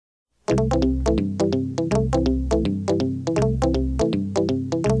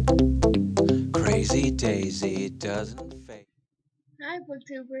Crazy Daisy doesn't fade. Hi,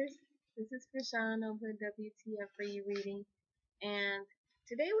 booktubers. This is Frishawn over at WTF for You Reading, and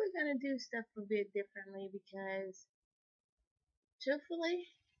today we're gonna do stuff a bit differently because, truthfully,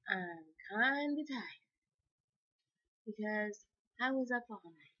 I'm kinda tired because I was up all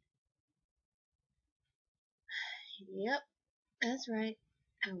night. Yep, that's right.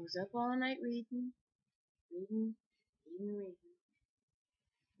 I was up all night reading, reading, reading,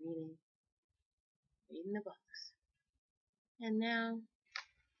 reading the books, and now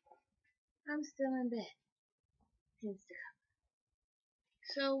I'm still in bed. Hence the cover.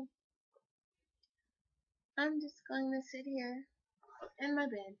 So I'm just going to sit here in my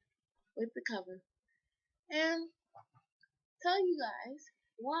bed with the cover and tell you guys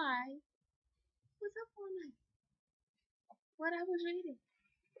why I was up all night, what I was reading.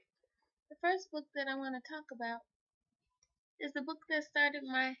 The first book that I want to talk about is the book that started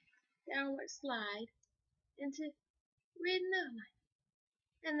my downward slide into reading all night,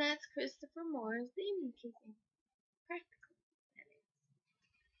 and that's Christopher Moore's Demonkeeping. Practical, that is.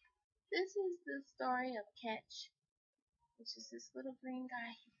 This is the story of Ketch, which is this little green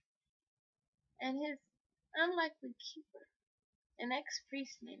guy, and his unlikely keeper, an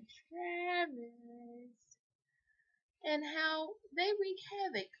ex-priest named Travis, and how they wreak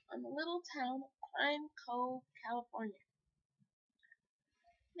havoc on the little town of Pine Cove, California.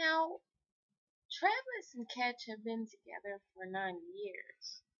 Now, Travis and Ketch have been together for 9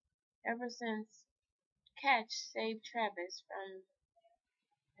 years, ever since Ketch saved Travis from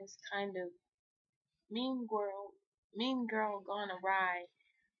this kind of mean girl gone awry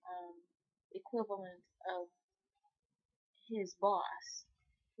equivalent of his boss,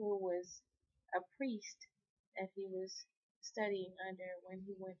 who was a priest that he was studying under when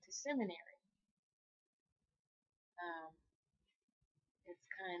he went to seminary. Um, it's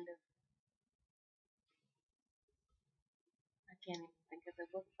kind of, I can't even think of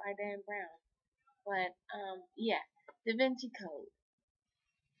the book by Dan Brown. But, yeah, Da Vinci Code.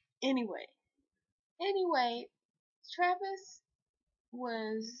 Anyway, Travis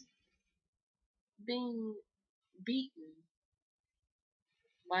was being beaten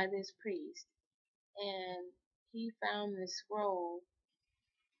by this priest, and he found this scroll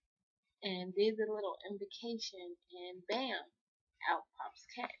and did the little invocation, and bam, out pops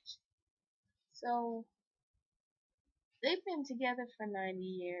Ketch. So, they've been together for 90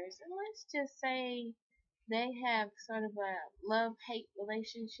 years, and let's just say they have sort of a love-hate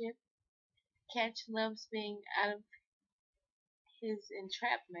relationship. Ketch loves being out of his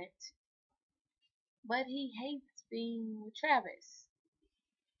entrapment, but he hates being with Travis.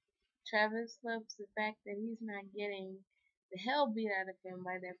 Travis loves the fact that he's not getting the hell beat out of him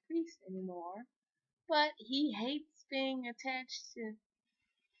by that priest anymore, but he hates being attached to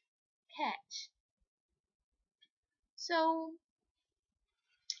Ketch. So,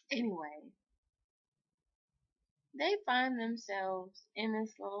 anyway, they find themselves in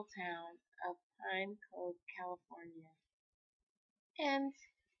this little town of Pine Cove, California. And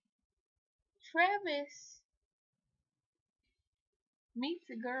Travis meets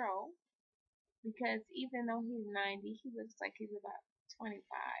a girl because even though he's 90, he looks like he's about 25.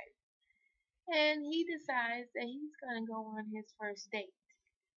 And he decides that he's going to go on his first date.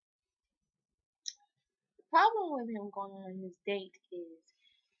 The problem with him going on his date is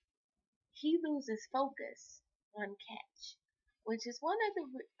he loses focus on Ketch, which is one of the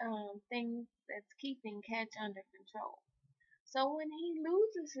things that's keeping Ketch under control. So when he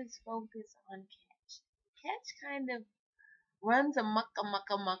loses his focus on Ketch kind of runs amok,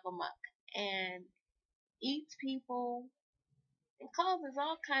 and eats people and causes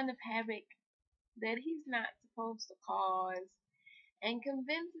all kind of havoc that he's not supposed to cause, and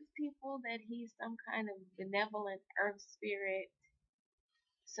convinces people that he's some kind of benevolent earth spirit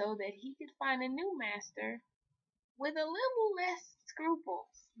so that he could find a new master with a little less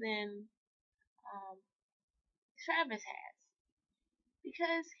scruples than um, Travis has,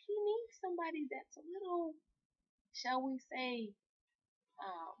 because he needs somebody that's a little, shall we say,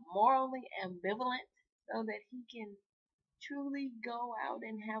 morally ambivalent so that he can truly go out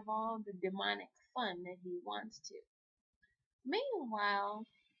and have all the demonic fun that he wants to. Meanwhile,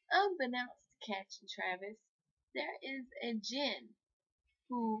 unbeknownst to Ketch and Travis, there is a jinn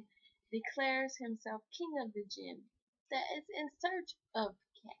who declares himself king of the jinn that is in search of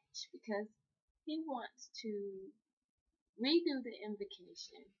Ketch because he wants to redo the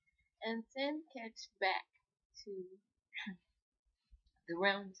invocation and send Ketch back to the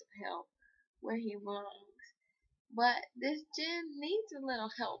realms of hell where he belongs. But this Jin needs a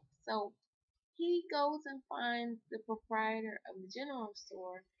little help, so he goes and finds the proprietor of the general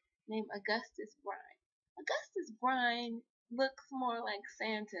store named Augustus Brine. Augustus Brine looks more like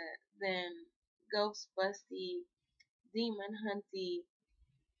Santa than Ghost Busty, Demon Hunty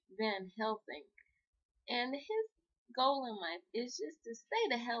Van Helsing. And his goal in life is just to stay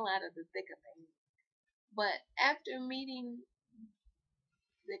the hell out of the thick of things. But after meeting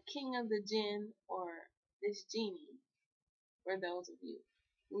the king of the jinn, or this genie, for those of you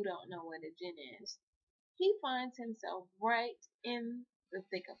who don't know what a jinn is, he finds himself right in the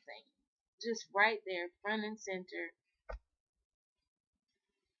thick of things. Just right there, front and center.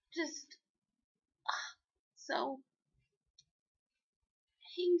 Just so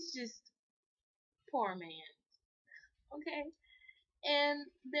he's just poor man. Okay? And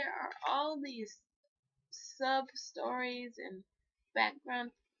there are all these sub stories and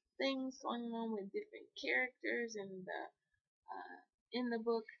background things going on with different characters in the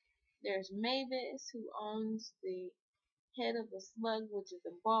book. There's Mavis, who owns the head of the Slug, which is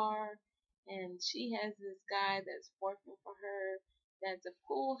a bar, and she has this guy that's working for her that's a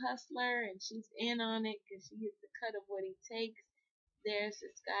pool hustler, and she's in on it because she gets the cut of what he takes. There's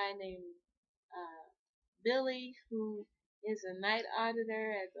this guy named uh, Billy, who is a night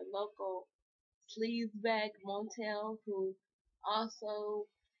auditor at the local sleazebag motel, who also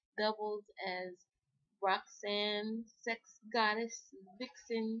doubles as Roxanne, sex goddess,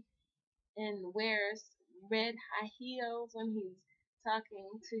 vixen, and wears red high heels when he's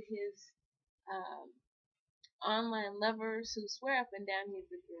talking to his um, online lovers who swear up and down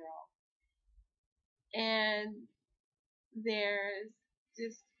he's a girl. And there's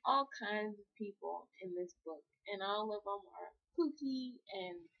just all kinds of people in this book, and all of them are kooky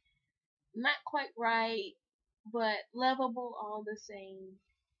and not quite right, but lovable all the same.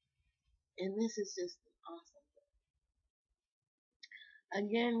 And this is just awesome.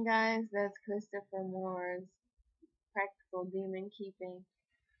 Again, guys, that's Christopher Moore's Practical Demon Keeping.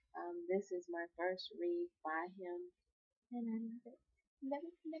 This is my first read by him, and I love it. Love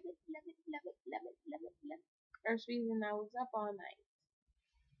it, love it, love it, love it, love it, love it, love it. First reason I was up all night.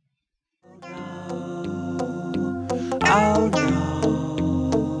 Oh no.